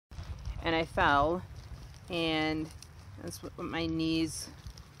and I fell, and that's what my knees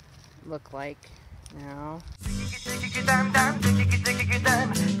look like now.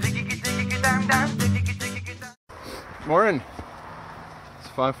 Morning. It's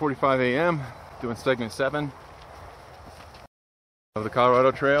 5:45 a.m. doing segment 7 of the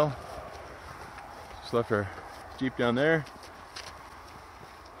Colorado Trail. Just left our Jeep down there.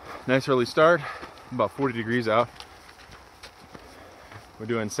 Nice early start. About 40 degrees out. We're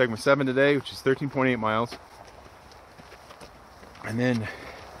doing segment 7 today, which is 13.8 miles. And then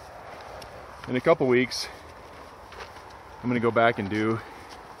in a couple weeks, I'm going to go back and do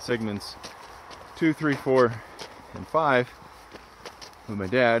segments 2, 3, 4, and 5 with my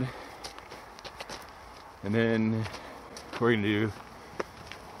dad. And then we're going to do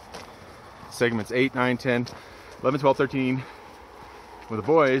segments 8, 9, 10, 11, 12, 13 with the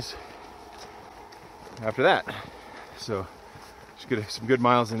boys after that. So just get some good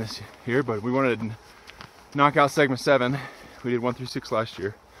miles in this here, but we wanted to knock out segment 7. We did 1 through 6 last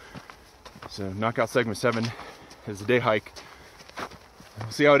year. So knock out segment 7 is a day hike.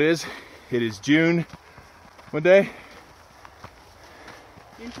 We'll see how it is. It is June, what day?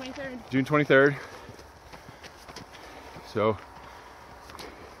 June 23rd. June 23rd. So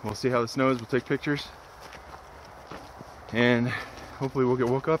we'll see how the snow is. We'll take pictures. And hopefully we'll get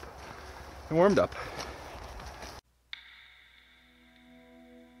woke up and warmed up.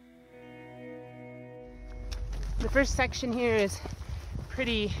 The first section here is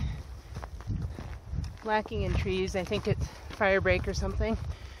pretty lacking in trees. I think it's fire break or something.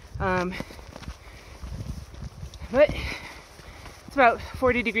 But it's about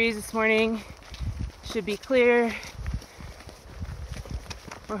 40 degrees this morning. Should be clear.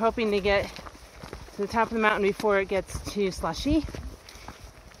 We're hoping to get to the top of the mountain before it gets too slushy.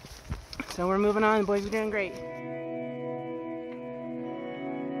 So we're moving on. The boys are doing great.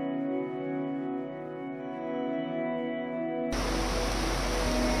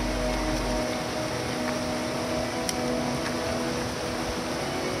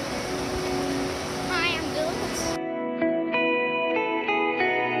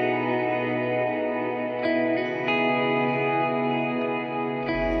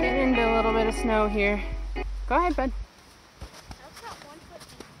 Into a little bit of snow here. Go ahead, bud. That's not 1 foot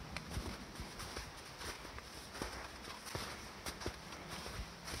deep.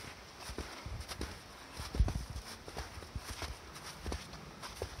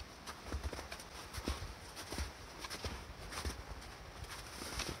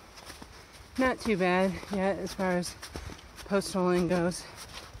 Not too bad yet as far as post holing goes.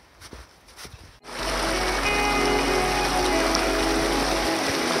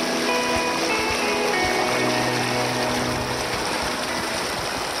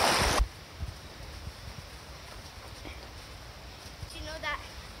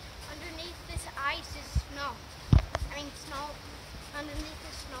 Underneath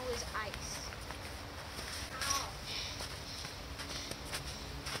the snow is ice. Ow.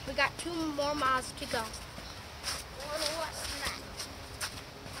 We got 2 more miles to go. A little less than that.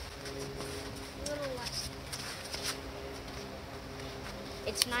 A little less.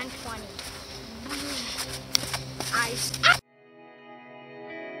 It's 9:20. Ice. Ah!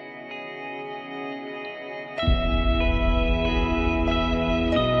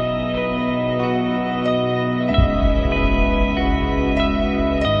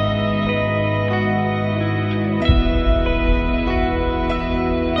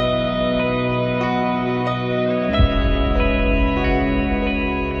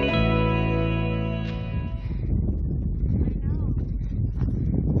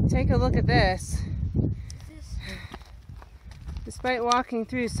 Take a look at this. Despite walking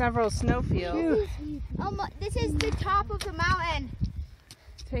through several snowfields. This is the top of the mountain.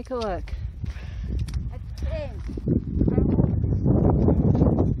 Take a look.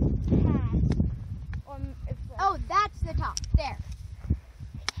 Oh, that's the top. There.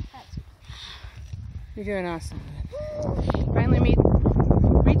 You're doing awesome. Finally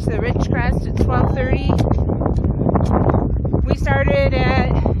reached the ridge crest at 12:30. We started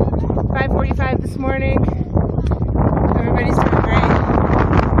at 5:45 this morning. Everybody's doing great.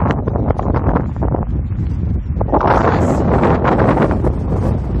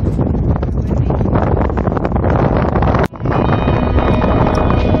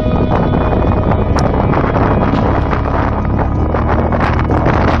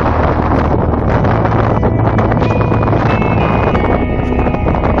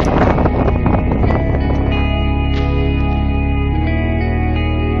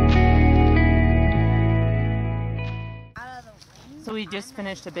 So we just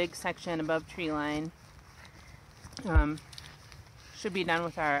finished a big section above tree line. should be done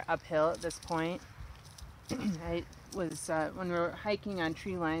with our uphill at this point. I was, when we were hiking on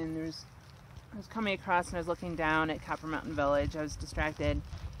Tree Line, I was coming across and I was looking down at Copper Mountain Village. I was distracted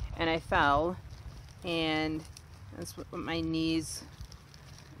and I fell, and that's what my knees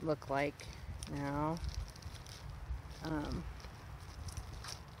look like now.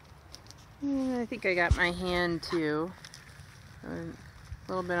 I think I got my hand too. A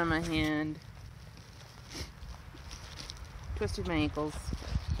little bit on my hand. Twisted my ankles.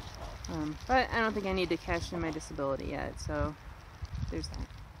 But I don't think I need to cash in my disability yet, so there's that.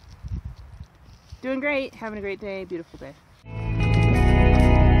 Doing great, having a great day, beautiful day.